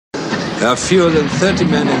There are fewer than 30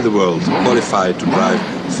 men in the world qualified to drive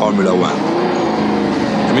Formula One.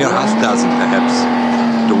 A mere half dozen,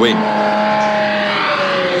 perhaps, to win.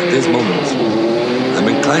 At this moment, I'm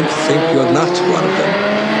inclined to think you're not one of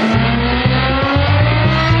them.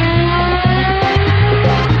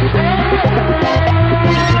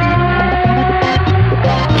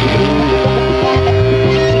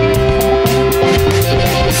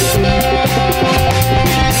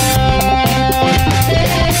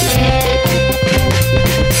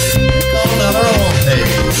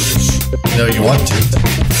 No, you want to.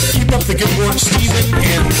 Keep up the good work, Stephen,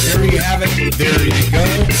 and there you have it. There you go.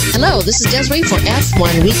 Hello, this is Desiree for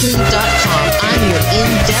F1weekly.com. I'm your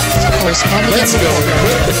in-depth correspondent. Let's go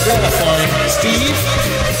with the qualifying, Steve.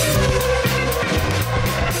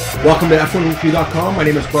 Welcome to F1weekly.com. My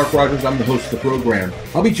name is Clark Rogers. I'm the host of the program.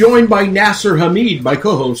 I'll be joined by Nasser Hamid, my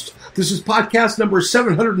co-host. This is podcast number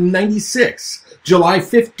 796, July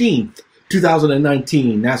 15th,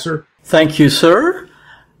 2019. Nasser? Thank you, sir.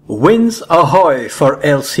 Wins ahoy for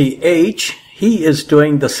LCH. He is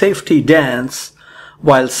doing the safety dance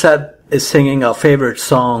while Seth is singing our favorite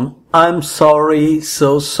song, I'm Sorry,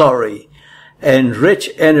 So Sorry. And Rich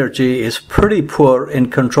Energy is pretty poor in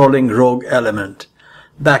controlling Rogue Element.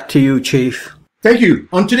 Back to you, Chief. Thank you.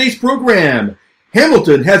 On today's program,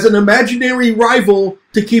 Hamilton has an imaginary rival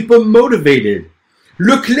to keep him motivated.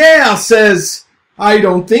 Leclerc says, I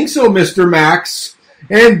don't think so, Mr. Max.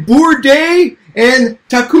 And Bourdais and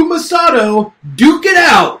Takuma Sato duke it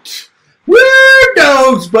out. We're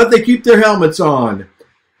dogs, but they keep their helmets on.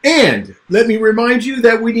 And let me remind you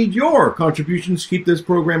that we need your contributions to keep this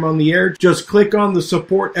program on the air. Just click on the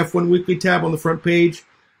Support F1 Weekly tab on the front page.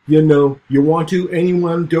 You know you want to.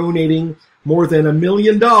 Anyone donating more than $1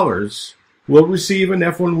 million will receive an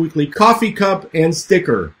F1 Weekly coffee cup and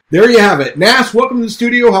sticker. There you have it. Nas, welcome to the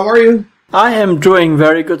studio. How are you? I am doing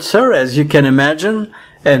very good, sir, as you can imagine.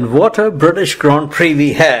 And what a British Grand Prix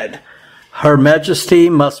we had. Her Majesty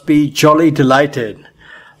must be jolly delighted.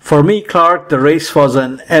 For me, Clark, the race was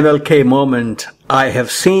an MLK moment. I have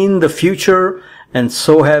seen the future, and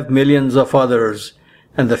so have millions of others.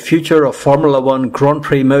 And the future of Formula One Grand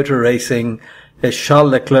Prix motor racing is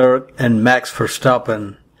Charles Leclerc and Max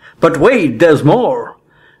Verstappen. But wait, there's more.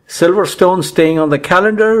 Silverstone staying on the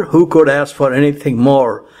calendar, who could ask for anything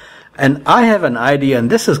more? And I have an idea, and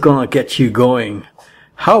this is going to get you going.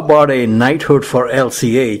 How about a knighthood for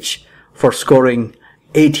LCH for scoring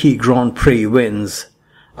 80 Grand Prix wins?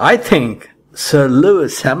 I think Sir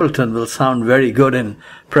Lewis Hamilton will sound very good in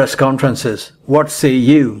press conferences. What say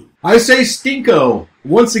you? I say stinko.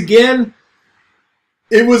 Once again,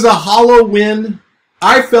 it was a hollow win.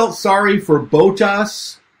 I felt sorry for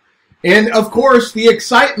Bottas. And, of course, the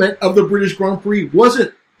excitement of the British Grand Prix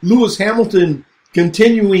wasn't Lewis Hamilton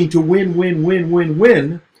continuing to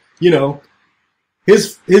win. You know,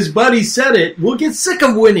 his buddy said it. We'll get sick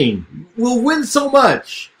of winning. We'll win so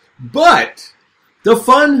much. But the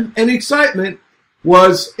fun and excitement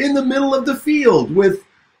was in the middle of the field with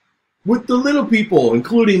the little people,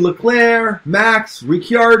 including Leclerc, Max,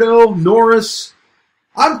 Ricciardo, Norris.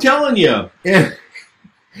 I'm telling you. And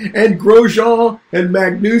Grosjean and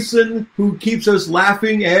Magnussen, who keeps us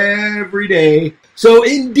laughing every day. So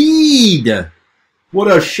indeed,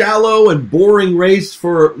 what a shallow and boring race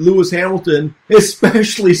for Lewis Hamilton,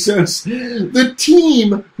 especially since the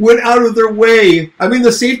team went out of their way. I mean,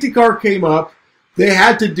 the safety car came up. They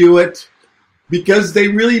had to do it because they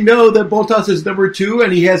really know that Bottas is number 2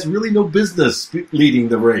 and he has really no business leading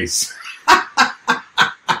the race.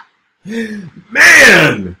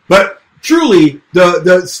 Man! But truly,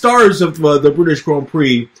 the stars of the British Grand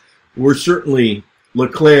Prix were certainly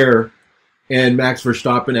Leclerc and Max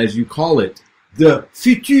Verstappen, as you call it. The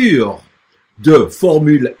futur de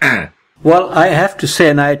Formule 1. Well, I have to say,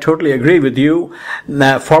 and I totally agree with you,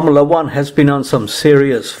 now Formula One has been on some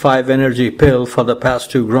serious 5-energy pill for the past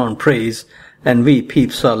 2 Grand Prix, and we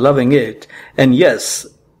peeps are loving it. And yes,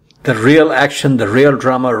 the real action, the real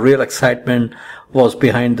drama, real excitement was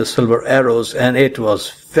behind the silver arrows, and it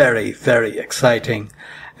was very, very exciting.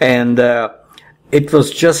 And it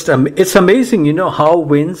was just, it's amazing, you know, how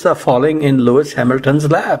wins are falling in Lewis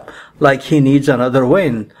Hamilton's lap, like he needs another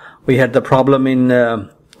win. We had the problem in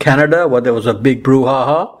Canada where there was a big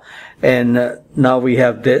brouhaha, and now we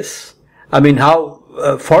have this. I mean, how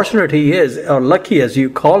fortunate he is, or lucky as you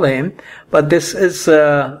call him, but this is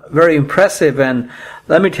very impressive. And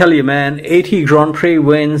let me tell you, man, 80 Grand Prix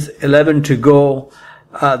wins, 11 to go.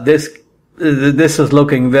 This is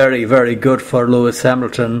looking very, very good for Lewis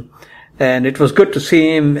Hamilton. And it was good to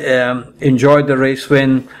see him enjoy the race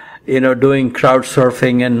win, you know, doing crowd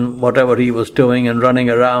surfing and whatever he was doing and running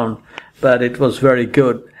around. But it was very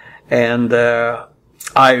good. And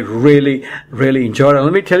I really, really enjoyed it.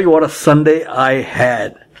 Let me tell you what a Sunday I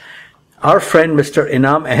had. Our friend Mr.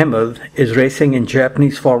 Inam Ahmed is racing in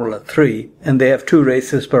Japanese Formula 3, and they have 2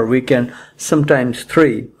 races per weekend, sometimes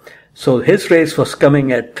 3. So his race was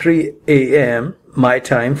coming at 3 a.m. my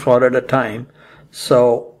time, Florida time.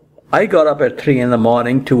 So I got up at 3 in the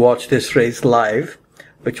morning to watch this race live,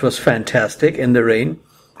 which was fantastic in the rain.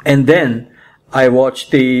 And then I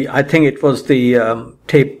watched I think it was the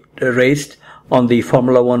taped race on the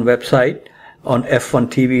Formula 1 website, on F1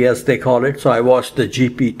 TV as they call it. So I watched the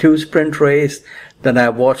GP2 sprint race, then I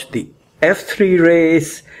watched the F3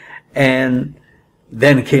 race, and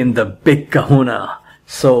then came the big kahuna.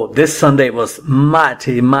 So this Sunday was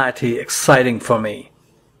mighty exciting for me.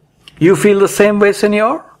 You feel the same way,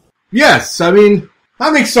 senor? Yes, I mean,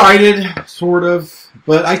 I'm excited, sort of,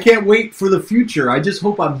 but I can't wait for the future. I just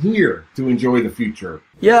hope I'm here to enjoy the future.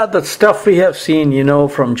 Yeah, the stuff we have seen,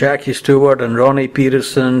 from Jackie Stewart and Ronnie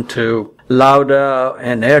Peterson to Lauda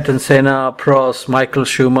and Ayrton Senna, Prost, Michael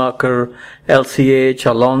Schumacher, LCH,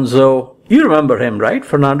 Alonso. You remember him, right?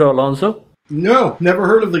 Fernando Alonso? No, never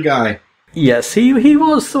heard of the guy. Yes, he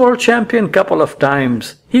was world champion couple of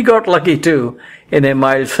times. He got lucky too in a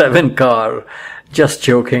Mile 7 car. Just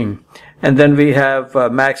joking. And then we have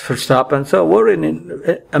Max Verstappen. So we're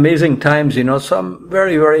in amazing times, So I'm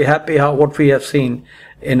very, very happy what we have seen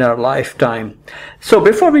in our lifetime. So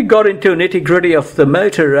before we got into nitty-gritty of the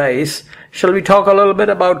motor race, shall we talk a little bit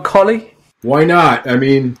about Collie? Why not? I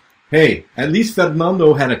mean, hey, at least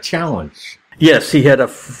Fernando had a challenge. Yes, he had a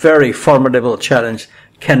very formidable challenge.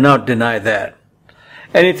 Cannot deny that.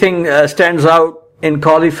 Anything stands out in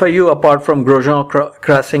Collie for you apart from Grosjean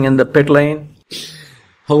crashing in the pit lane?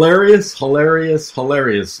 Hilarious.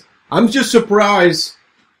 I'm just surprised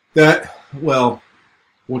that, well,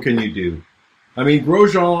 what can you do? I mean,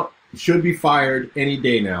 Grosjean should be fired any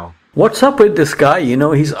day now. What's up with this guy?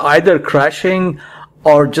 He's either crashing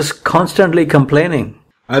or just constantly complaining.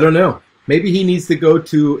 I don't know. Maybe he needs to go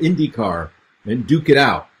to IndyCar and duke it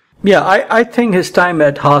out. Yeah, I think his time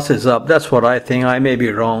at Haas is up. That's what I think. I may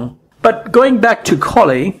be wrong. But going back to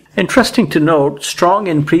Collie, interesting to note, strong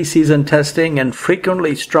in preseason testing and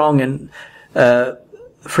frequently strong in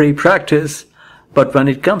free practice. But when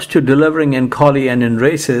it comes to delivering in Collie and in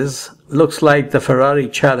races, looks like the Ferrari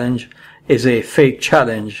challenge is a fake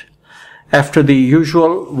challenge. After the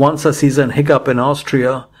usual once-a-season hiccup in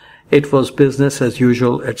Austria, it was business as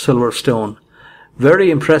usual at Silverstone.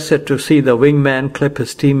 Very impressive to see the wingman clip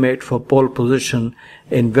his teammate for pole position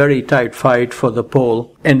in very tight fight for the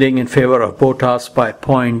pole, ending in favor of Bottas by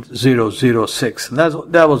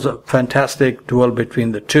 0.006. That was a fantastic duel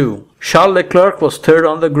between the two. Charles Leclerc was third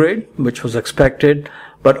on the grid, which was expected,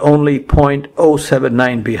 but only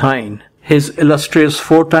 0.079 behind. His illustrious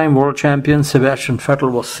 4-time world champion Sebastian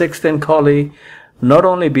Vettel was sixth in Collie, not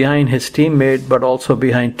only behind his teammate, but also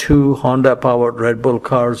behind 2 Honda-powered Red Bull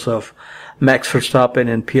cars of Max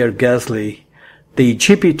Verstappen and Pierre Gasly. The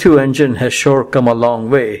GP2 engine has sure come a long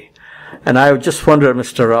way. And I just wonder,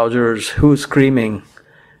 Mr. Rogers, who's screaming,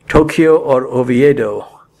 Tokyo or Oviedo?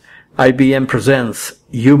 IBM presents,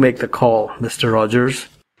 you make the call, Mr. Rogers.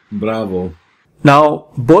 Bravo. Now,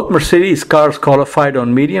 both Mercedes cars qualified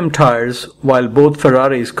on medium tires, while both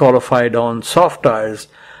Ferraris qualified on soft tires.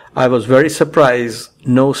 I was very surprised,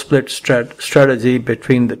 no split strategy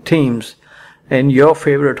between the teams. And your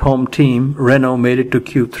favorite home team, Renault, made it to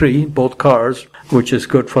Q3, both cars, which is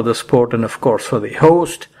good for the sport and, of course, for the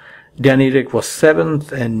host. Danny Rick was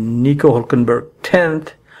 7th and Nico Hülkenberg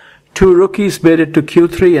 10th. 2 rookies made it to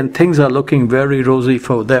Q3, and things are looking very rosy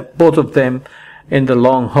for them, both of them in the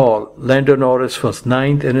long haul. Lando Norris was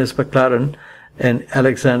 9th in his McLaren, and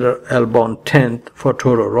Alexander Albon 10th for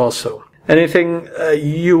Toro Rosso. Anything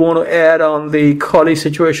you want to add on the Collie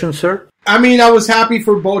situation, sir? I mean, I was happy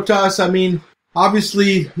for Bottas. I mean,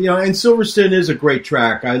 obviously, and Silverstone is a great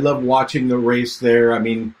track. I love watching the race there. I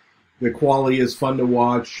mean, the quality is fun to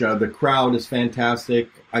watch. The crowd is fantastic.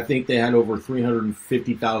 I think they had over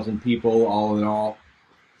 350,000 people all in all.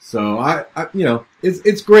 So,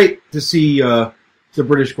 it's great to see the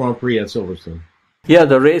British Grand Prix at Silverstone. Yeah,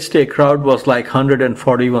 the race day crowd was like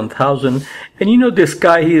 141,000. And this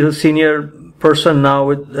guy, he's a senior person now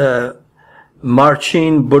with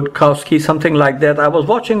Marcin Budkowski, something like that. I was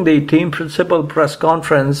watching the team principal press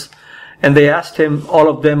conference, and they asked him, all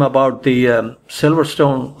of them, about the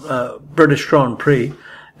Silverstone British Grand Prix.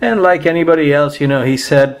 And like anybody else, he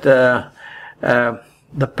said the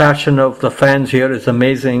passion of the fans here is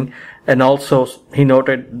amazing. And also, he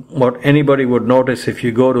noted what anybody would notice if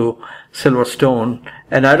you go to Silverstone.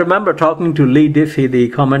 And I remember talking to Lee Diffie, the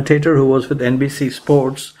commentator who was with NBC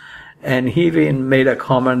Sports, And he even made a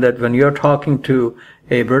comment that when you're talking to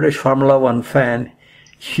a British Formula One fan,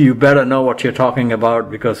 you better know what you're talking about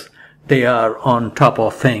because they are on top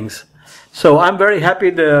of things. So I'm very happy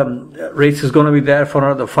the race is going to be there for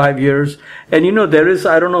another 5 years. And there is,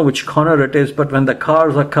 I don't know which corner it is, but when the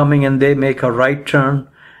cars are coming and they make a right turn,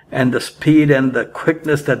 and the speed and the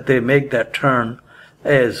quickness that they make that turn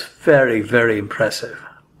is very, very impressive.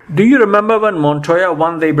 Do you remember when Montoya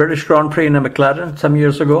won the British Grand Prix in a McLaren some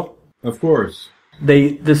years ago? Of course.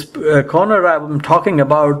 This corner I'm talking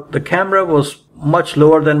about, the camera was much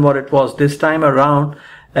lower than what it was this time around.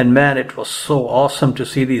 And man, it was so awesome to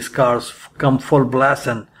see these cars come full blast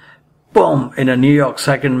and boom, in a New York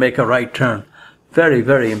second make a right turn. Very,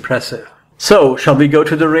 very impressive. So, shall we go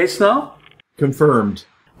to the race now? Confirmed.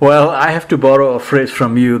 Well, I have to borrow a phrase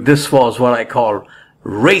from you. This was what I call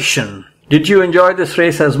ration. Did you enjoy this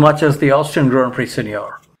race as much as the Austrian Grand Prix,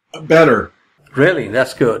 Senor? Better. Really?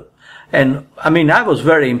 That's good. And, I was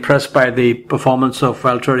very impressed by the performance of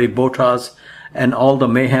Valtteri Bottas and all the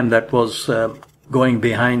mayhem that was going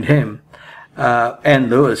behind him. And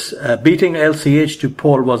Lewis. Beating LCH to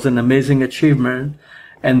pole was an amazing achievement.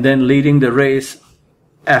 And then leading the race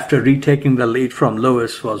after retaking the lead from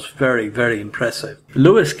Lewis was very, very impressive.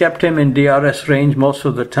 Lewis kept him in DRS range most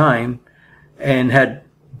of the time, and had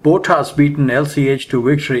Bottas beaten LCH to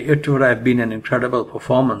victory, it would have been an incredible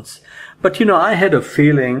performance. But I had a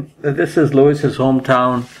feeling that this is Lewis's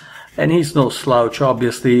hometown, and he's no slouch,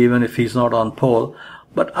 obviously, even if he's not on pole.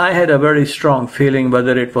 But I had a very strong feeling,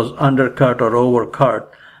 whether it was undercut or overcut,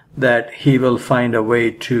 that he will find a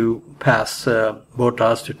way to pass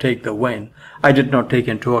Bottas to take the win. I did not take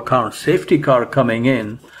into account safety car coming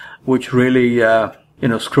in, which really,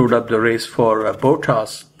 screwed up the race for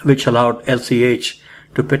Bottas, which allowed LCH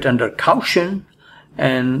to pit under caution.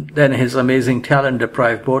 And then his amazing talent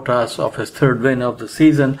deprived Bottas of his third win of the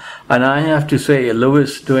season. And I have to say,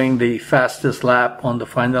 Lewis doing the fastest lap on the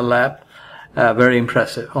final lap, very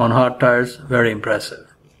impressive. On hard tires, very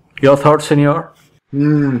impressive. Your thoughts, Senor?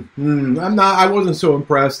 I wasn't so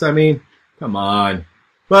impressed. Come on.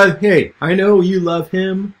 But hey, I know you love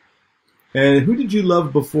him. And who did you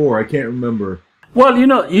love before? I can't remember. Well,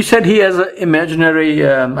 you said he has an imaginary,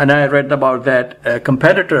 and I read about that,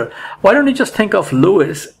 competitor. Why don't you just think of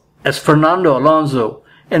Lewis as Fernando Alonso?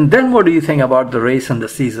 And then what do you think about the race and the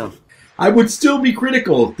season? I would still be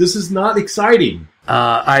critical. This is not exciting.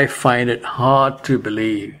 I find it hard to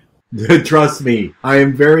believe. Trust me, I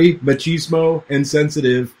am very machismo and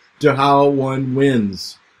sensitive to how one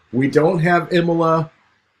wins. We don't have Imola,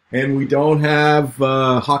 and we don't have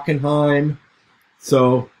Hockenheim,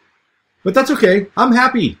 but that's okay. I'm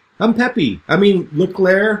happy. I'm peppy.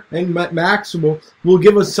 Leclerc and Max will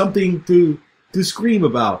give us something to scream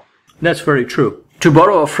about. That's very true. To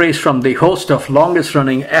borrow a phrase from the host of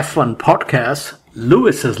longest-running F1 podcast,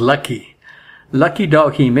 Lewis is lucky. Lucky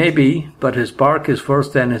dog he may be, but his bark is worse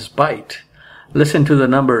than his bite. Listen to the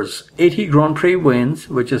numbers. 80 Grand Prix wins,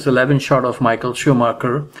 which is 11 short of Michael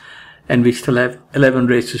Schumacher, and we still have 11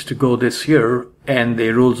 races to go this year, and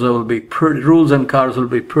the rules and cars will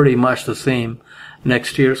be pretty much the same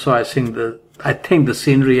next year. So I think the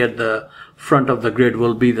scenery at the front of the grid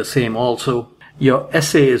will be the same also. Your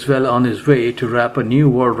essay is well on his way to wrap a new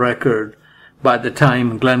world record by the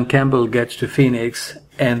time Glenn Campbell gets to Phoenix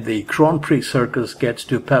and the Grand Prix circus gets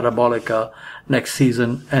to Parabolica next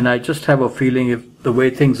season. And I just have a feeling, if the way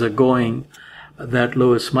things are going, that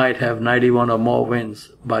Lewis might have 91 or more wins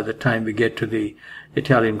by the time we get to the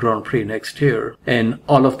Italian Grand Prix next year. And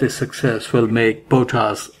all of this success will make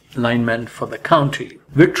Bottas lineman for the county.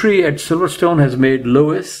 Victory at Silverstone has made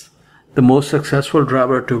Lewis the most successful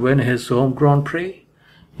driver to win his home Grand Prix.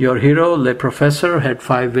 Your hero, Le Professor, had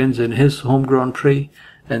 5 wins in his home Grand Prix,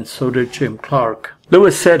 and so did Jim Clark.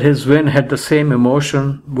 Lewis said his win this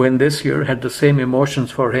year had the same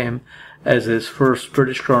emotions for him as his first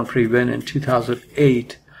British Grand Prix win in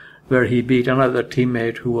 2008, where he beat another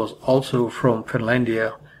teammate who was also from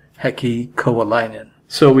Finlandia, Heikki Kovalainen.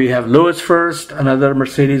 So we have Lewis first, another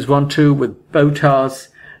Mercedes 1-2 with Bottas,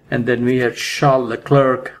 and then we had Charles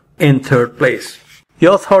Leclerc in third place.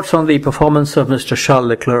 Your thoughts on the performance of Mr. Charles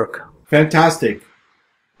Leclerc? Fantastic.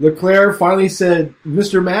 Leclerc finally said,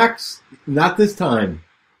 Mr. Max, not this time.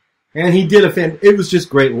 And he did it was just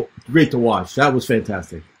great to watch. That was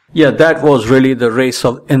fantastic. Yeah, that was really the race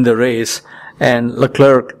in the race. And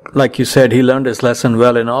Leclerc, like you said, he learned his lesson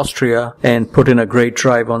well in Austria and put in a great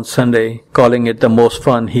drive on Sunday, calling it the most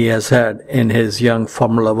fun he has had in his young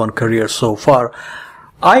Formula One career so far.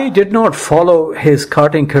 I did not follow his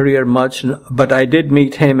karting career much, but I did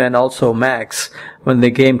meet him and also Max when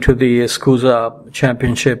they came to the SCUSA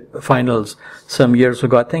Championship finals some years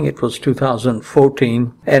ago. I think it was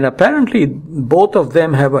 2014. And apparently both of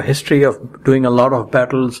them have a history of doing a lot of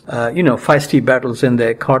battles, feisty battles in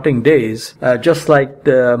their karting days, just like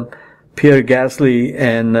Pierre Gasly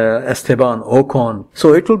and Esteban Ocon.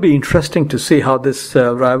 So it will be interesting to see how this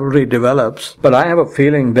rivalry develops. But I have a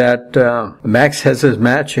feeling that Max has his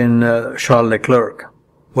match in Charles Leclerc.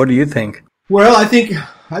 What do you think? Well, I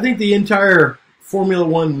think the entire Formula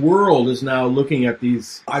One world is now looking at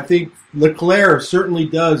these. I think Leclerc certainly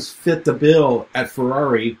does fit the bill at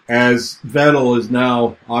Ferrari, as Vettel is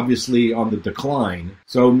now obviously on the decline.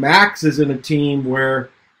 So Max is in a team where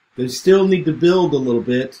they still need to build a little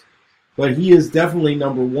bit. But he is definitely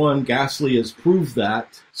number one. Gasly has proved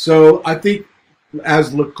that. So I think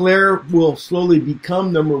as Leclerc will slowly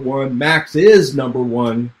become number one, Max is number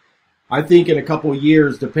one. I think in a couple of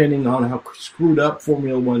years, depending on how screwed up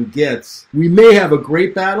Formula One gets, we may have a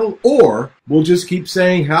great battle, or we'll just keep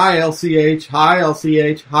saying, hi LCH, hi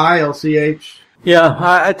LCH, hi LCH. Yeah,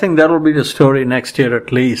 I think that'll be the story next year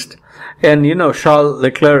at least. And, Charles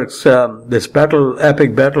Leclerc's, this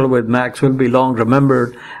epic battle with Max will be long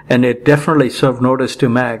remembered, and it definitely served notice to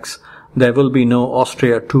Max. There will be no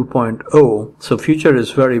Austria 2.0, so future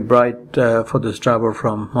is very bright for this driver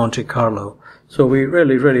from Monte Carlo. So we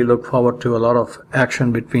really, really look forward to a lot of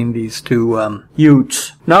action between these two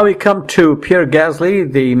youths. Now we come to Pierre Gasly,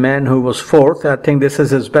 the man who was fourth. I think this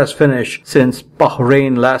is his best finish since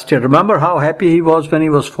Bahrain last year. Remember how happy he was when he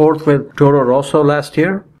was fourth with Toro Rosso last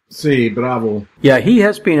year? Sí, bravo. Yeah, he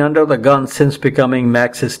has been under the gun since becoming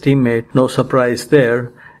Max's teammate. No surprise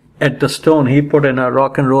there. At the Stone, he put in a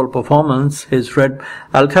rock and roll performance.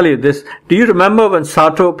 I'll tell you this. Do you remember when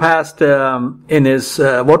Sato passed in his,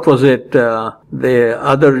 the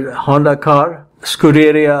other Honda car?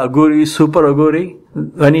 Scuderia Aguri, Super Aguri?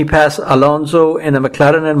 When he passed Alonso in a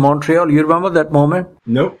McLaren in Montreal. You remember that moment?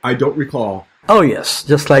 Nope, I don't recall. Oh yes,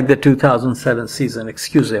 just like the 2007 season,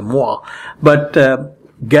 excusez-moi. But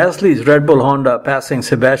Gasly's Red Bull Honda passing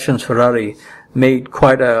Sebastian's Ferrari made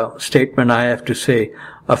quite a statement, I have to say.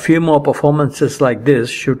 A few more performances like this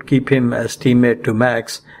should keep him as teammate to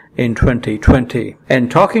Max in 2020. And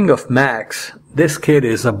talking of Max, this kid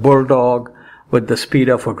is a bulldog with the speed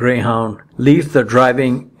of a greyhound. Leave the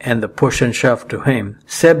driving and the push and shove to him.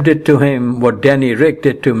 Seb did to him what Danny Rick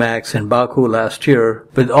did to Max in Baku last year.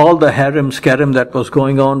 With all the harem-scarum that was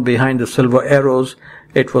going on behind the silver arrows,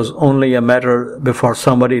 it was only a matter before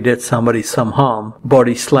somebody did somebody some harm,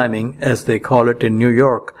 body slamming, as they call it in New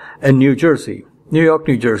York and New Jersey. New York,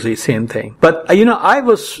 New Jersey, same thing. But, I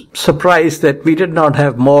was surprised that we did not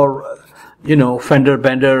have more, fender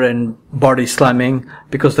bender and body slamming,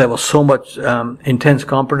 because there was so much intense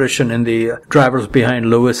competition in the drivers behind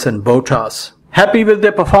Lewis and Bottas. Happy with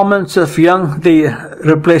the performance of the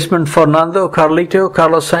replacement Fernando,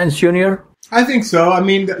 Carlos Sainz Jr.? I think so. I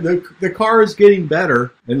mean, the car is getting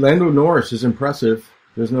better, and Lando Norris is impressive.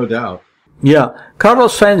 There's no doubt. Yeah.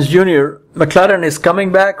 Carlos Sainz Jr., McLaren is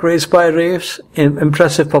coming back race by race.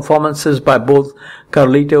 Impressive performances by both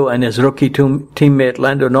Carlito and his rookie teammate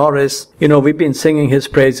Lando Norris. We've been singing his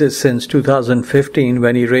praises since 2015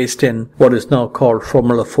 when he raced in what is now called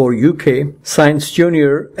Formula 4 UK. Sainz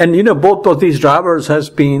Jr. and both of these drivers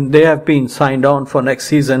have been signed on for next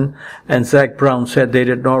season, and Zach Brown said they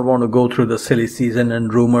did not want to go through the silly season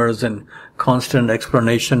and rumors and constant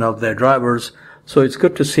explanation of their drivers. So it's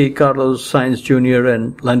good to see Carlos Sainz Jr.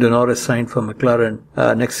 and Lando Norris signed for McLaren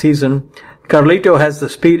next season. Carlito has the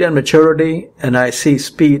speed and maturity, and I see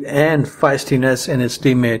speed and feistiness in his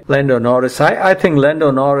teammate Lando Norris. I think Lando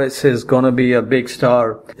Norris is going to be a big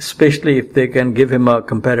star, especially if they can give him a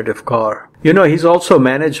competitive car. He's also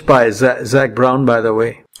managed by Zach Brown, by the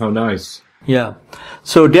way. Oh, nice. Yeah.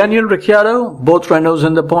 So Daniel Ricciardo, both Renaults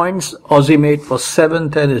in the points. Aussie mate was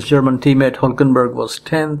 7th and his German teammate Hülkenberg was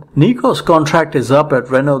 10th. Nico's contract is up at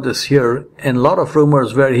Renault this year, and a lot of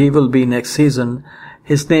rumors where he will be next season.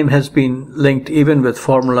 His name has been linked even with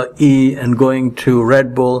Formula E and going to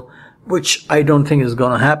Red Bull, which I don't think is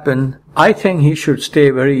going to happen. I think he should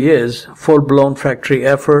stay where he is. Full-blown factory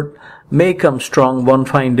effort may come strong one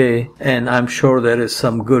fine day, and I'm sure there is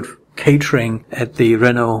some good catering at the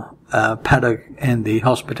Renault paddock and the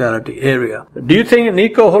hospitality area. Do you think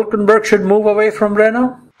Nico Hülkenberg should move away from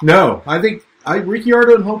Renault? No, I think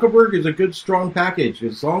Ricciardo and Hülkenberg is a good, strong package.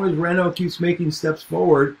 As long as Renault keeps making steps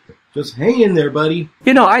forward, just hang in there, buddy.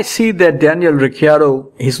 I see that Daniel Ricciardo,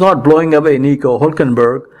 he's not blowing away Nico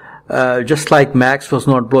Hülkenberg, just like Max was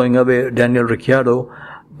not blowing away Daniel Ricciardo.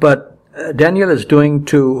 But Daniel is doing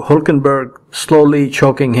to Hülkenberg, slowly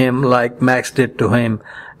choking him like Max did to him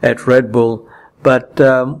at Red Bull, but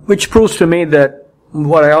which proves to me that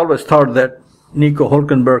what I always thought, that Nico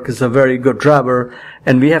Hülkenberg is a very good driver,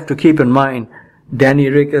 and we have to keep in mind Danny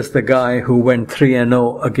Rick is the guy who went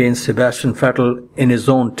 3-0 against Sebastian Vettel in his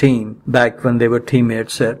own team back when they were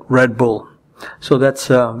teammates at Red Bull. So that's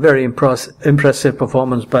a very impressive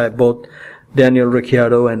performance by both Daniel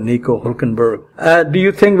Ricciardo and Nico Hülkenberg. Do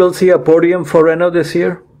you think we'll see a podium for Renault this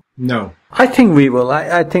year? No. I think we will.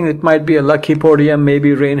 I think it might be a lucky podium,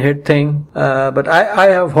 maybe rain hit thing. But I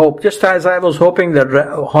have hope. Just as I was hoping that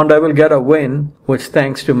Honda will get a win, which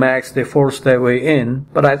thanks to Max, they forced their way in.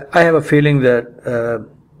 But I have a feeling that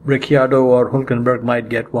Ricciardo or Hülkenberg might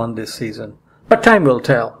get one this season. But time will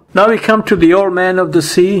tell. Now we come to the old man of the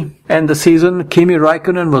sea and the season. Kimi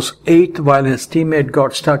Raikkonen was 8th while his teammate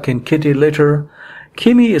got stuck in kitty litter.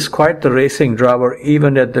 Kimi is quite the racing driver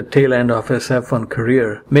even at the tail end of his F1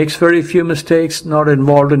 career. Makes very few mistakes, not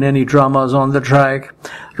involved in any dramas on the track.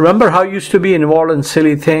 Remember how he used to be involved in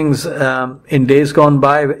silly things in days gone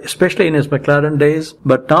by, especially in his McLaren days?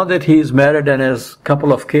 But now that he's married and has a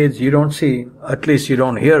couple of kids, you don't see, at least you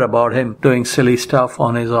don't hear about him doing silly stuff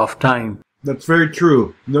on his off time. That's very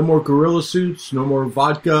true. No more gorilla suits, no more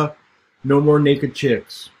vodka, no more naked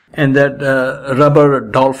chicks. And that rubber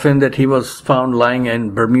dolphin that he was found lying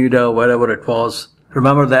in Bermuda, wherever it was.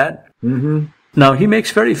 Remember that? Mm-hmm. Now, he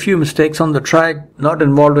makes very few mistakes on the track, not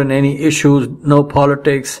involved in any issues, no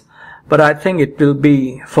politics. But I think it will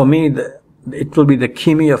be, for me, it will be the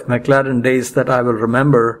Kimi of McLaren days that I will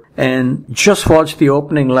remember. And just watch the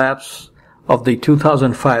opening laps of the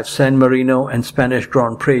 2005 San Marino and Spanish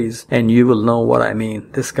Grand Prix, and you will know what I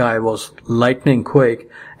mean. This guy was lightning quick,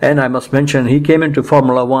 and I must mention he came into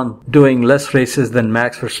Formula One doing less races than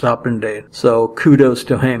Max Verstappen did, so kudos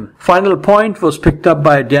to him. Final point was picked up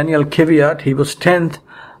by Daniel Kvyat. He was 10th,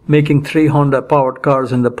 making 3 Honda-powered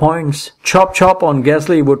cars in the points. Chop on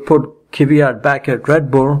Gasly would put Kvyat back at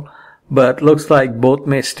Red Bull, but looks like both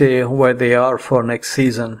may stay where they are for next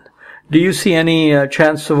season. Do you see any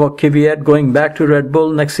chance of Kvyat going back to Red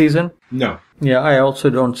Bull next season? No. Yeah, I also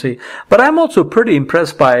don't see. But I'm also pretty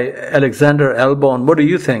impressed by Alexander Albon. What do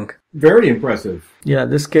you think? Very impressive. Yeah,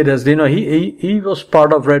 this kid has, he was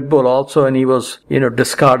part of Red Bull also, and he was,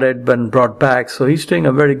 discarded and brought back. So he's doing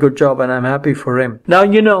a very good job, and I'm happy for him. Now,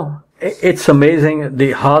 it's amazing.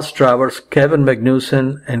 The Haas drivers, Kevin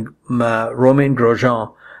Magnussen and Romain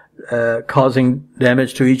Grosjean, causing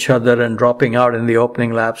damage to each other and dropping out in the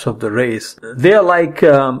opening laps of the race. They are like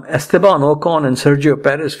Esteban Ocon and Sergio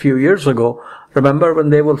Perez a few years ago. Remember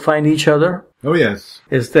when they will find each other? Oh, yes.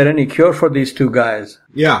 Is there any cure for these two guys?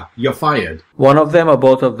 Yeah, you're fired. One of them or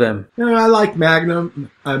both of them? I like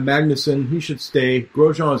Magnussen. He should stay.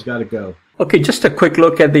 Grosjean's got to go. Okay, just a quick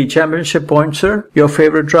look at the championship points, sir. Your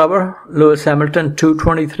favorite driver, Lewis Hamilton,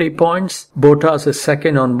 223 points. Bottas is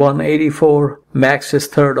second on 184. Max is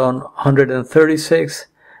third on 136.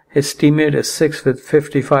 His teammate is sixth with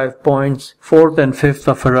 55 points. Fourth and fifth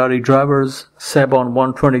are Ferrari drivers, Seb on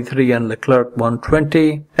 123 and Leclerc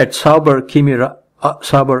 120. At Sauber,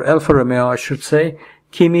 Alfa Romeo, I should say,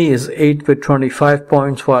 Kimi is 8th with 25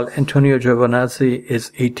 points, while Antonio Giovinazzi is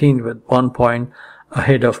 18th with 1 point,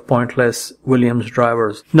 ahead of pointless Williams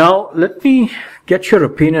drivers. Now, let me get your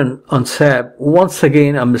opinion on Seb. Once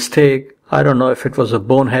again, a mistake. I don't know if it was a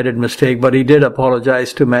boneheaded mistake, but he did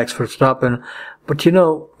apologize to Max Verstappen. But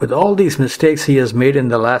with all these mistakes he has made in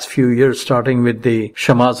the last few years, starting with the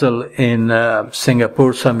Shamazel in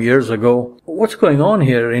Singapore some years ago, what's going on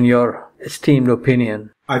here in your esteemed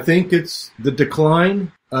opinion? I think it's the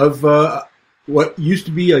decline of what used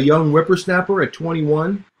to be a young whippersnapper at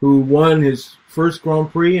 21 who won his first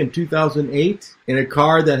Grand Prix in 2008 in a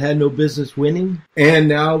car that had no business winning. And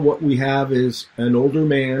now what we have is an older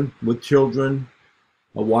man with children,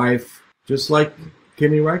 a wife, just like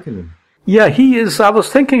Kimi Räikkönen. Yeah, he is. I was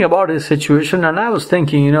thinking about his situation, and I was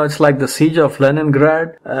thinking, it's like the siege of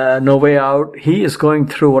Leningrad, no way out. He is going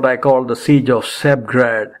through what I call the siege of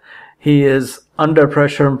Sebgrad. He is under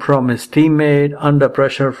pressure from his teammate, under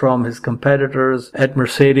pressure from his competitors at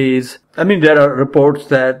Mercedes. I mean, there are reports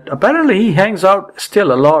that apparently he hangs out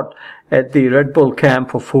still a lot at the Red Bull camp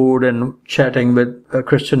for food and chatting with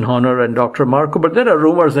Christian Horner and Dr. Marco. But there are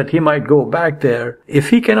rumors that he might go back there. If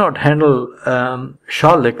he cannot handle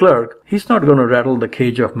Charles Leclerc, he's not going to rattle the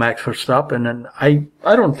cage of Max Verstappen. And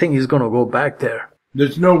I don't think he's going to go back there.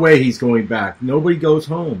 There's no way he's going back. Nobody goes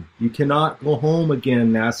home. You cannot go home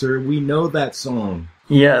again, Nasser. We know that song.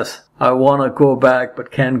 Yes, I want to go back but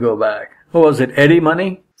can't go back. What was it, Eddie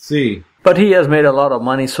Money? See. But he has made a lot of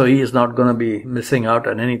money, so he is not going to be missing out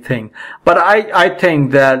on anything. But I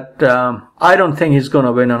think that, I don't think he's going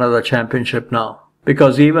to win another championship now.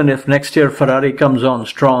 Because even if next year Ferrari comes on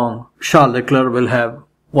strong, Charles Leclerc will have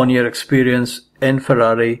 1 year experience in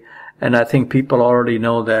Ferrari. And I think people already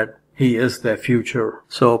know that he is their future.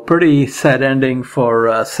 So pretty sad ending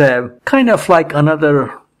for Seb. Kind of like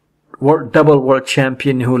another double world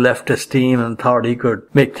champion who left his team and thought he could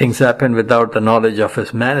make things happen without the knowledge of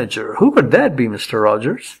his manager. Who could that be, Mr.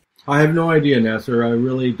 Rogers? I have no idea, Nasser. I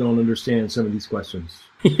really don't understand some of these questions.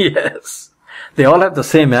 Yes. They all have the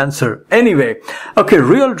same answer. Anyway, okay,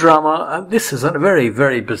 real drama. This is a very,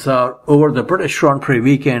 very bizarre. Over the British Grand Prix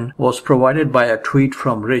weekend was provided by a tweet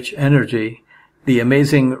from Rich Energy, the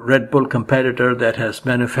amazing Red Bull competitor that has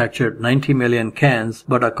manufactured 90 million cans,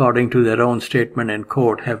 but according to their own statement in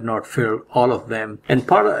court, have not filled all of them. And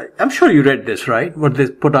I'm sure you read this, right? What they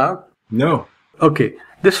put out? No. Okay.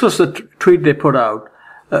 This was the tweet they put out.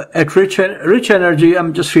 At Rich Energy,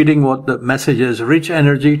 I'm just reading what the message is. Rich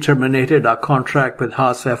Energy terminated our contract with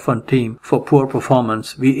Haas F1 team for poor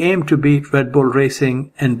performance. We aim to beat Red Bull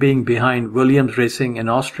Racing, and being behind Williams Racing in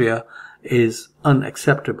Austria is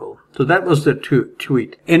unacceptable. So that was the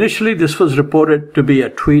tweet. Initially, this was reported to be a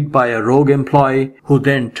tweet by a rogue employee who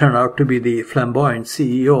then turned out to be the flamboyant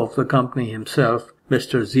CEO of the company himself,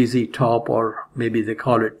 Mr. ZZ Top, or maybe they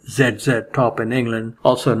call it ZZ Top in England,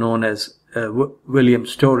 also known as William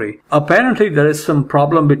Story. Apparently, there is some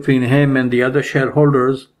problem between him and the other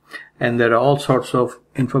shareholders, and there are all sorts of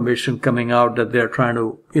information coming out that they're trying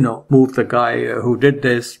to, move the guy who did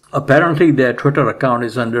this. Apparently, their Twitter account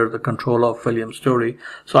is under the control of William Story,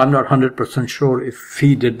 so I'm not 100% sure if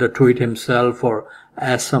he did the tweet himself or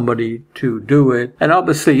asked somebody to do it. And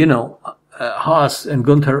obviously, Haas and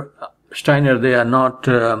Gunther Steiner, they are not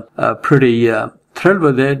pretty thrilled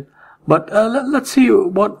with it. But let's see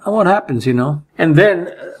what happens, And then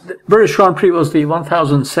the British Grand Prix was the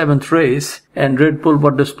 1007th race, and Red Bull were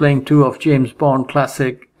displaying two of James Bond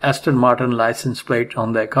classic Aston Martin license plate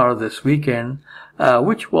on their car this weekend,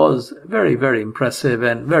 which was very, very impressive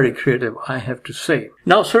and very creative, I have to say.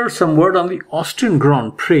 Now, sir, some word on the Austrian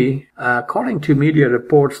Grand Prix. According to media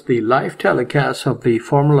reports, the live telecast of the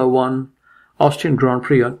Formula One Austrian Grand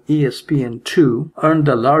Prix on ESPN2 earned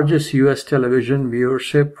the largest U.S. television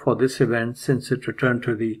viewership for this event since it returned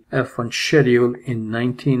to the F1 schedule in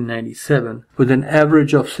 1997. With an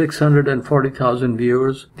average of 640,000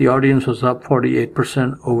 viewers, the audience was up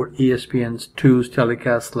 48% over ESPN2's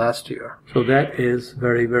telecast last year. So that is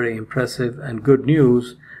very, very impressive and good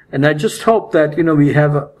news. And I just hope that, we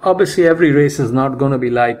have, obviously every race is not going to be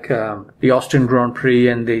like the Austrian Grand Prix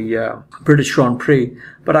and the British Grand Prix,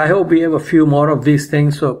 but I hope we have a few more of these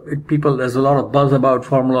things so there's a lot of buzz about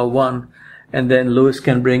Formula One, and then Lewis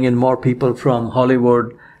can bring in more people from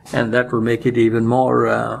Hollywood, and that will make it even more.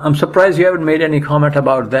 I'm surprised you haven't made any comment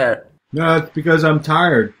about that. No, it's because I'm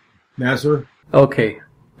tired, Nasser. Okay,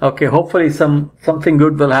 hopefully something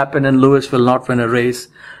good will happen and Lewis will not win a race.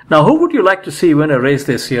 Now, who would you like to see win a race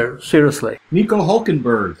this year? Seriously. Nico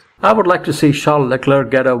Hülkenberg. I would like to see Charles Leclerc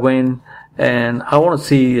get a win, and I want to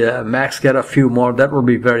see Max get a few more. That will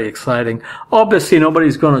be very exciting. Obviously,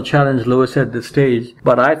 nobody's going to challenge Lewis at this stage,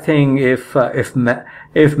 but I think if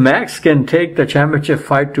Max can take the championship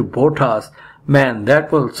fight to Bottas, man,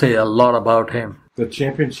 that will say a lot about him. The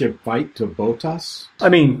championship fight to Bottas?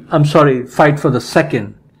 Fight for the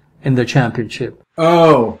second in the championship.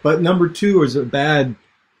 Oh, but number 2 is a bad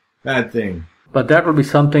thing. But that will be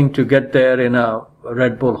something to get there in a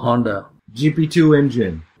Red Bull Honda. GP2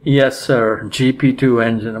 engine. Yes, sir. GP2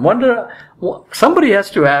 engine. I wonder, somebody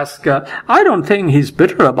has to ask. I don't think he's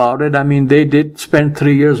bitter about it. they did spend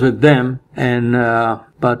 3 years with them. And,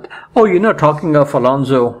 talking of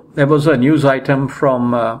Alonso, there was a news item from,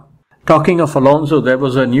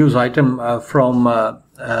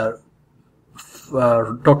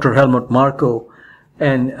 Dr. Helmut Marko.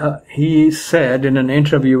 And he said in an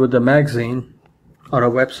interview with the magazine or a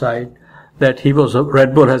website that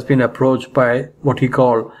Red Bull has been approached by what he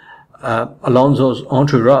called Alonso's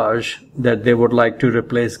entourage, that they would like to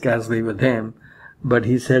replace Gasly with him. But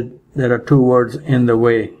he said there are 2 words in the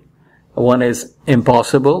way. One is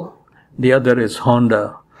impossible, the other is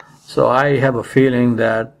Honda. So I have a feeling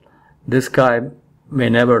that this guy may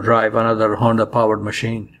never drive another Honda-powered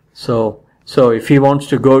machine. So if he wants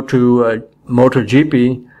to go to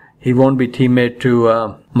MotoGP, he won't be teammate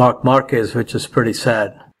to Marc Marquez, which is pretty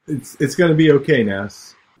sad. It's going to be okay,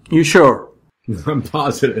 Nas. You sure? I'm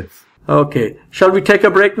positive. Okay. Shall we take a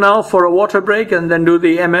break now for a water break and then do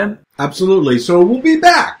the MM? Absolutely. So we'll be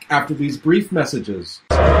back after these brief messages.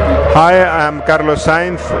 Hi, I'm Carlos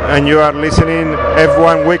Sainz, and you are listening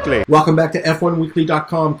F1 Weekly. Welcome back to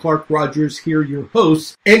F1weekly.com. Clark Rogers here, your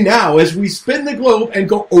host. And now, as we spin the globe and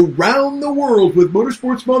go around the world with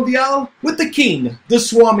Motorsports Mondial, with the king, the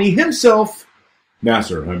Swami himself,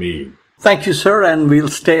 Nasser Hamid. Thank you, sir, and we'll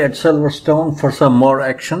stay at Silverstone for some more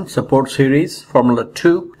action. Support series, Formula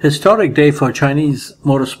 2. Historic day for Chinese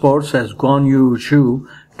motorsports as Guan Yu Zhu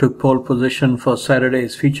took pole position for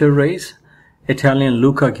Saturday's feature race. Italian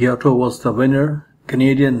Luca Giotto was the winner.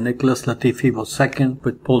 Canadian Nicholas Latifi was second,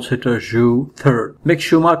 with pole sitter Zhu third. Mick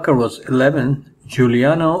Schumacher was 11th.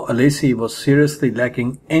 Giuliano Alesi was seriously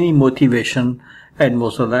lacking any motivation and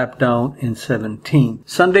was a lap down in 17th.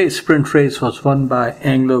 Sunday's sprint race was won by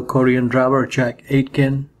Anglo-Korean driver Jack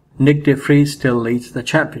Aitken. Nick De Vries still leads the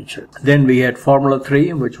championship. Then we had Formula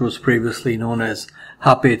 3, which was previously known as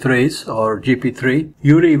HP3 or GP3.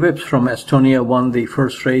 Yuri Vips from Estonia won the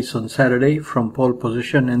first race on Saturday from pole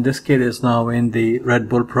position, and this kid is now in the Red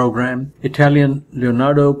Bull program. Italian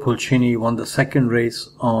Leonardo Pulcini won the second race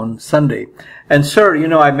on Sunday. And sir,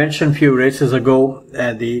 I mentioned a few races ago,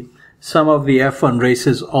 some of the F1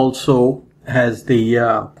 races also has the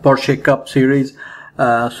Porsche Cup Series,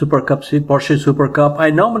 Porsche Super Cup. I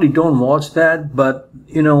normally don't watch that, but,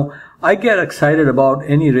 I get excited about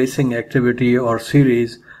any racing activity or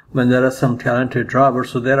series when there are some talented drivers.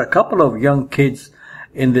 So there are a couple of young kids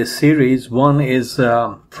in this series. One is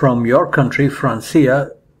from your country, Francia,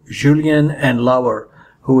 Julien and Lauer,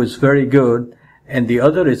 who is very good. And the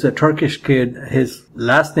other is a Turkish kid. His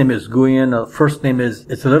last name is Guyen. First name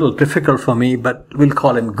it's a little difficult for me, but we'll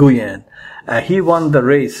call him Guyen. He won the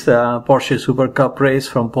race, Porsche Super Cup race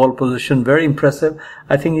from pole position. Very impressive.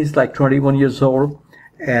 I think he's like 21 years old.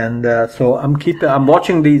 And so I'm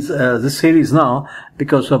watching this series now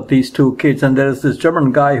because of these two kids. And there is this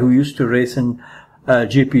German guy who used to race in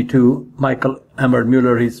GP2, Michael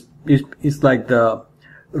Emmermuller. He's like the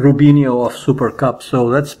Rubinho of Super Cup. So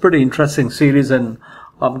that's pretty interesting series, and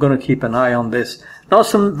I'm going to keep an eye on this. Now,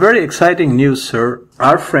 some very exciting news, sir.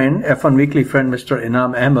 Our friend, F1 Weekly friend, Mr.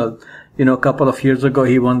 Inam Ahmed, a couple of years ago,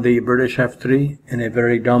 he won the British F3 in a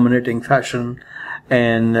very dominating fashion.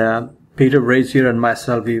 And Peter Brazier and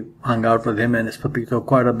myself, we hung out with him and his Papito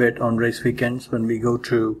quite a bit on race weekends when we go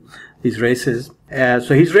to these races.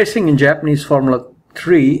 So he's racing in Japanese Formula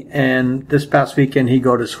 3, and this past weekend he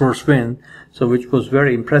got his first win, so which was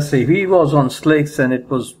very impressive. He was on slicks and it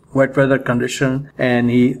was wet weather condition, and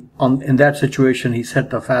in that situation he set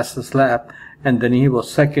the fastest lap, and then he was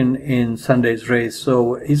second in Sunday's race.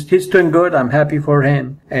 So he's doing good. I'm happy for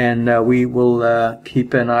him, and we will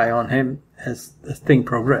keep an eye on him as things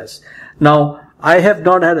progress. Now, I have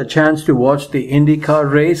not had a chance to watch the IndyCar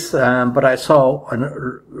race, but I saw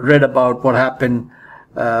and read about what happened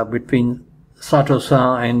between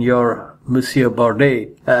Sato-san and your Monsieur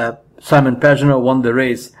Bourdais. Simon Pagenaud won the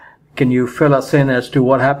race. Can you fill us in as to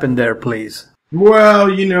what happened there, please?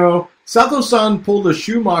 Well, Sato-san pulled a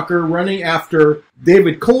Schumacher running after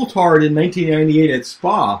David Coulthard in 1998 at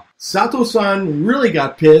Spa. Sato-san really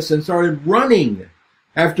got pissed and started running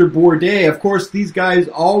after Bourdais. Of course, these guys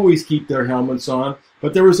always keep their helmets on,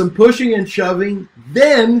 but there was some pushing and shoving.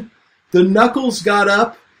 Then the knuckles got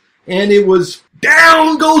up, and it was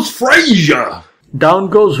down goes Frazier. Down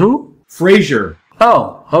goes who? Frazier.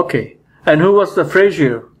 Oh, okay. And who was the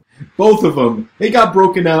Frazier? Both of them. They got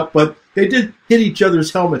broken up, but they did hit each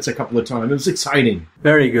other's helmets a couple of times. It was exciting.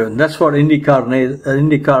 Very good. That's what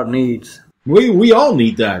IndyCar needs. We all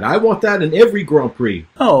need that. I want that in every Grand Prix.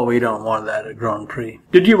 Oh, we don't want that at Grand Prix.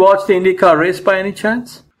 Did you watch the IndyCar race by any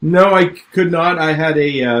chance? No, I could not. I had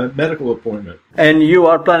a medical appointment. And you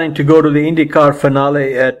are planning to go to the IndyCar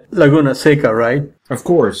finale at Laguna Seca, right? Of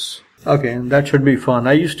course. Okay, that should be fun.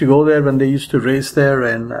 I used to go there when they used to race there,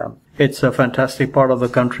 and it's a fantastic part of the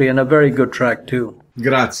country and a very good track, too.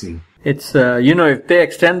 Grazie. It's, if they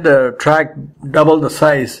extend the track double the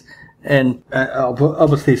size, and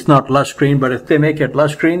obviously it's not lush green, but if they make it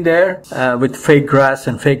lush green there with fake grass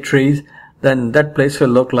and fake trees, then that place will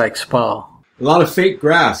look like Spa. A lot of fake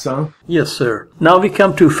grass, huh? Yes, sir. Now we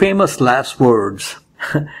come to famous last words.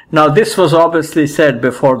 Now this was obviously said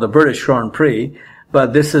before the British Grand Prix,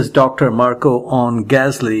 but this is Dr. Marco on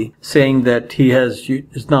Gasly saying that he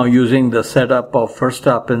is now using the setup of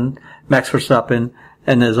Max Verstappen,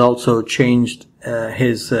 and has also changed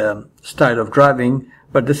his style of driving.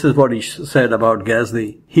 But this is what he said about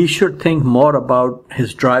Gasly. He should think more about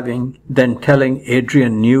his driving than telling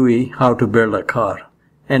Adrian Newey how to build a car.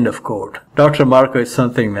 End of quote. Dr. Marco is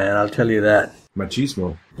something, man, I'll tell you that.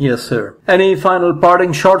 Machismo. Yes, sir. Any final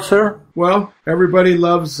parting shots, sir? Well, everybody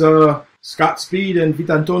loves Scott Speed and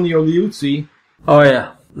Vitantonio Liuzzi. Oh,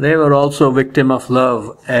 yeah. They were also a victim of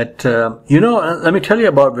love at, let me tell you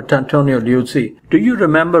about Vitantonio Liuzzi. Do you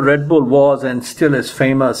remember Red Bull was and still is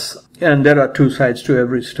famous, and there are two sides to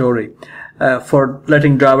every story, for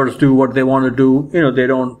letting drivers do what they want to do. They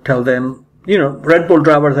don't tell them, Red Bull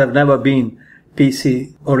drivers have never been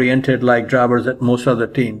PC oriented like drivers at most other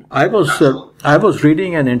teams. I was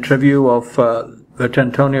reading an interview of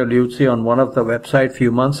Antonio Liuzzi on one of the website a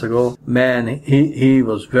few months ago. Man, he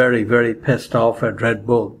was very, very pissed off at Red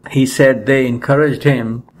Bull. He said they encouraged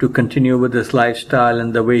him to continue with his lifestyle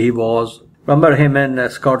and the way he was. Remember him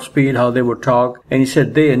and Scott Speed, how they would talk? And he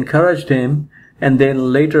said they encouraged him and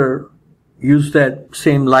then later used that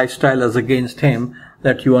same lifestyle as against him,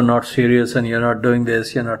 that you are not serious and you're not doing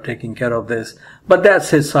this, you're not taking care of this. But that's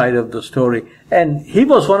his side of the story. And he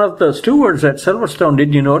was one of the stewards at Silverstone.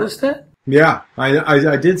 Did you notice that? Yeah,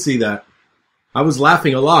 I did see that. I was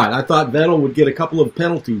laughing a lot. I thought Vettel would get a couple of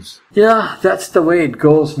penalties. Yeah, that's the way it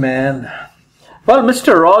goes, man. Well,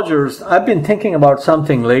 Mr. Rogers, I've been thinking about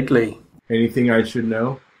something lately. Anything I should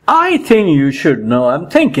know? I think you should know. I'm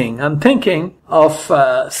thinking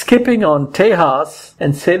of skipping on Tejas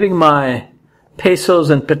and saving my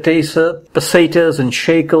pesos and pesetas and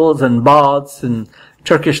shekels and bahts and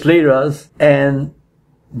Turkish liras and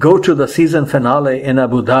go to the season finale in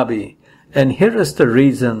Abu Dhabi. And here is the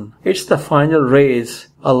reason. It's the final race.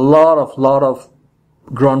 A lot of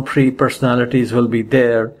Grand Prix personalities will be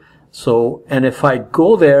there. So, and if I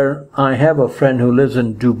go there, I have a friend who lives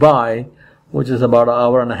in Dubai, which is about an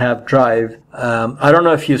hour and a half drive. I don't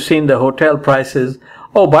know if you've seen the hotel prices.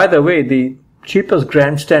 Oh, by the way, the cheapest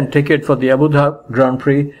grandstand ticket for the Abu Dhabi Grand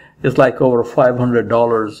Prix is like over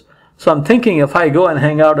 $500. So I'm thinking if I go and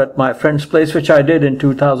hang out at my friend's place, which I did in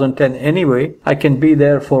 2010 anyway, I can be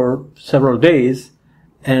there for several days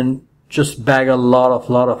and just bag a lot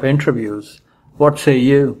of interviews. What say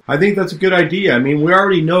you? I think that's a good idea. I mean, we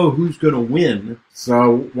already know who's going to win,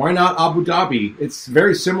 so why not Abu Dhabi? It's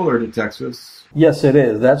very similar to Texas. Yes, it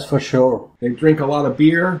is. That's for sure. They drink a lot of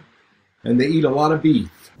beer and they eat a lot of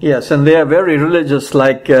beef. Yes, and they are very religious,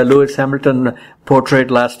 like Lewis Hamilton portrayed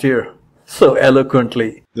last year so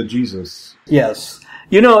eloquently. The Jesus. Yes.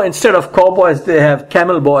 Instead of cowboys, they have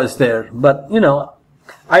camel boys there. But,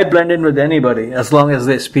 I blend in with anybody as long as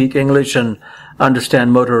they speak English and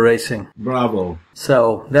understand motor racing. Bravo.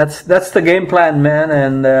 So that's the game plan, man.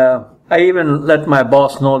 And I even let my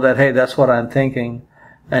boss know that, hey, that's what I'm thinking.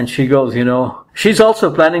 And she goes, she's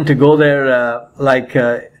also planning to go there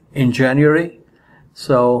in January.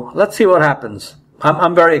 So let's see what happens.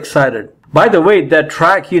 I'm very excited. By the way, that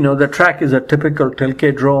track, the track is a typical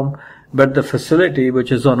tailgate-rome, but the facility, which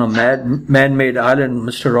is on a man-made island,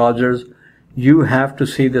 Mr. Rogers, you have to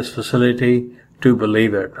see this facility to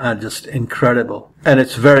believe it. Just incredible. And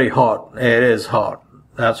it's very hot. It is hot.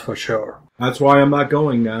 That's for sure. That's why I'm not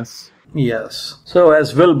going, Ness. Yes. So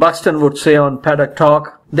as Will Buxton would say on Paddock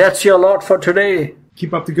Talk, that's your lot for today.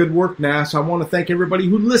 Keep up the good work, Nass. I want to thank everybody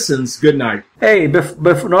who listens. Good night. Hey,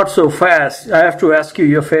 not so fast. I have to ask you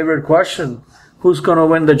your favorite question. Who's going to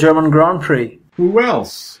win the German Grand Prix? Who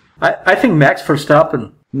else? I think Max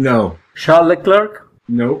Verstappen. No. Charles Leclerc?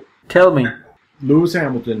 Nope. Tell me. Lewis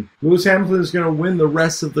Hamilton. Lewis Hamilton is going to win the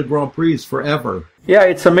rest of the Grand Prix forever. Yeah,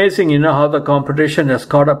 it's amazing, how the competition has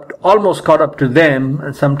almost caught up to them,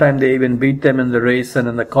 and sometimes they even beat them in the race and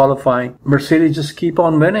in the qualifying. Mercedes just keep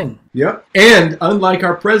on winning. Yep. And unlike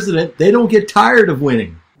our president, they don't get tired of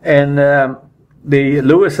winning. And the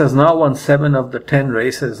Lewis has now won 7 of the 10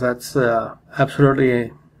 races. That's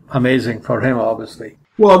absolutely amazing for him, obviously.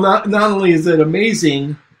 Well, not only is it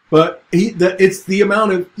amazing, but it's the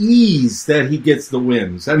amount of ease that he gets the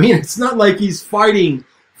wins. I mean, it's not like he's fighting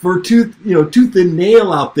for tooth and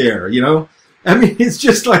nail out there, I mean, it's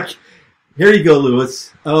just like, here you go,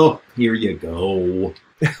 Lewis. Oh, here you go.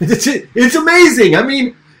 It's amazing. I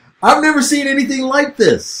mean, I've never seen anything like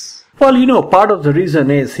this. Well, part of the reason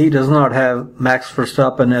is he does not have Max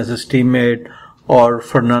Verstappen as his teammate or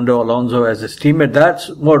Fernando Alonso as his teammate. That's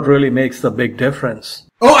what really makes the big difference.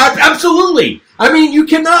 Oh, absolutely. I mean, you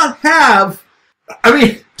cannot have,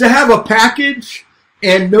 to have a package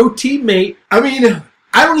and no teammate.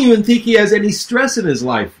 I don't even think he has any stress in his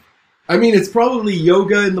life. It's probably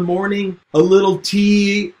yoga in the morning, a little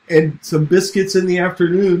tea, and some biscuits in the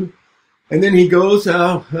afternoon. And then he goes,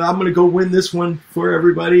 I'm going to go win this one for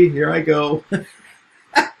everybody. Here I go.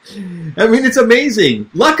 It's amazing.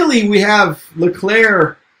 Luckily, we have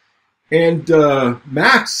Leclerc and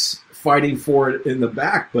Max fighting for it in the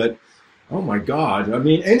back. But, Oh my God. I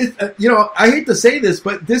mean, and I hate to say this,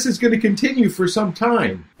 but this is going to continue for some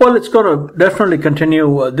time. Well, it's going to definitely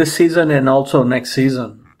continue this season and also next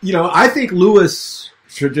season. I think Lewis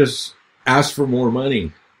should just ask for more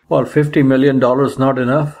money. Well, $50 million not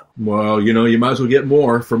enough? Well, you might as well get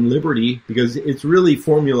more from Liberty because it's really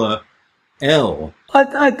Formula L.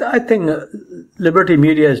 I think Liberty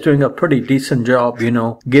Media is doing a pretty decent job,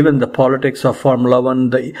 given the politics of Formula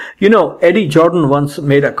One. Eddie Jordan once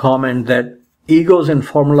made a comment that egos in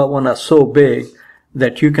Formula One are so big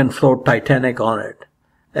that you can float Titanic on it.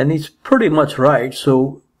 And he's pretty much right.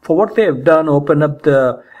 So for what they have done, open up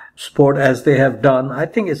the sport as they have done, I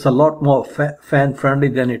think it's a lot more fan-friendly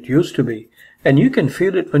than it used to be. And you can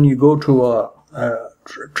feel it when you go to a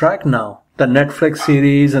track now. The Netflix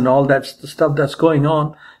series and all that stuff that's going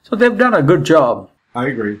on. So they've done a good job. I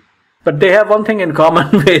agree. But they have one thing in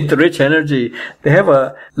common with Rich Energy. They have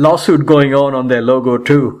a lawsuit going on their logo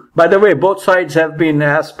too. By the way, both sides have been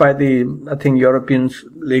asked by the, I think, European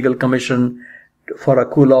Legal Commission for a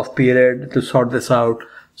cool-off period to sort this out.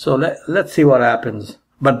 So let's see what happens.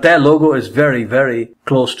 But their logo is very, very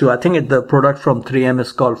close to, I think the product from 3M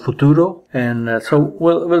is called Futuro. And so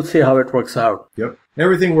we'll see how it works out. Yep.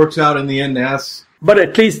 Everything works out in the end, Nas. But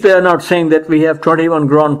at least they're not saying that we have 21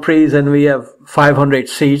 Grand Prix and we have 500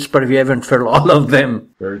 seats, but we haven't filled all of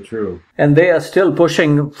them. Very true. And they are still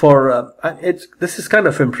pushing for, this is kind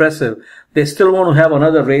of impressive. They still want to have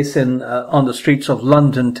another race on the streets of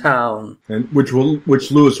London town. And which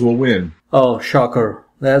Lewis will win. Oh, shocker.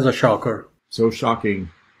 There's a shocker. So shocking,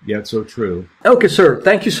 yet so true. Okay, sir.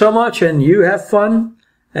 Thank you so much, and you have fun,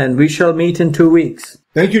 and we shall meet in 2 weeks.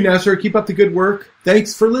 Thank you, Nasser. Keep up the good work.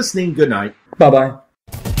 Thanks for listening. Good night. Bye-bye.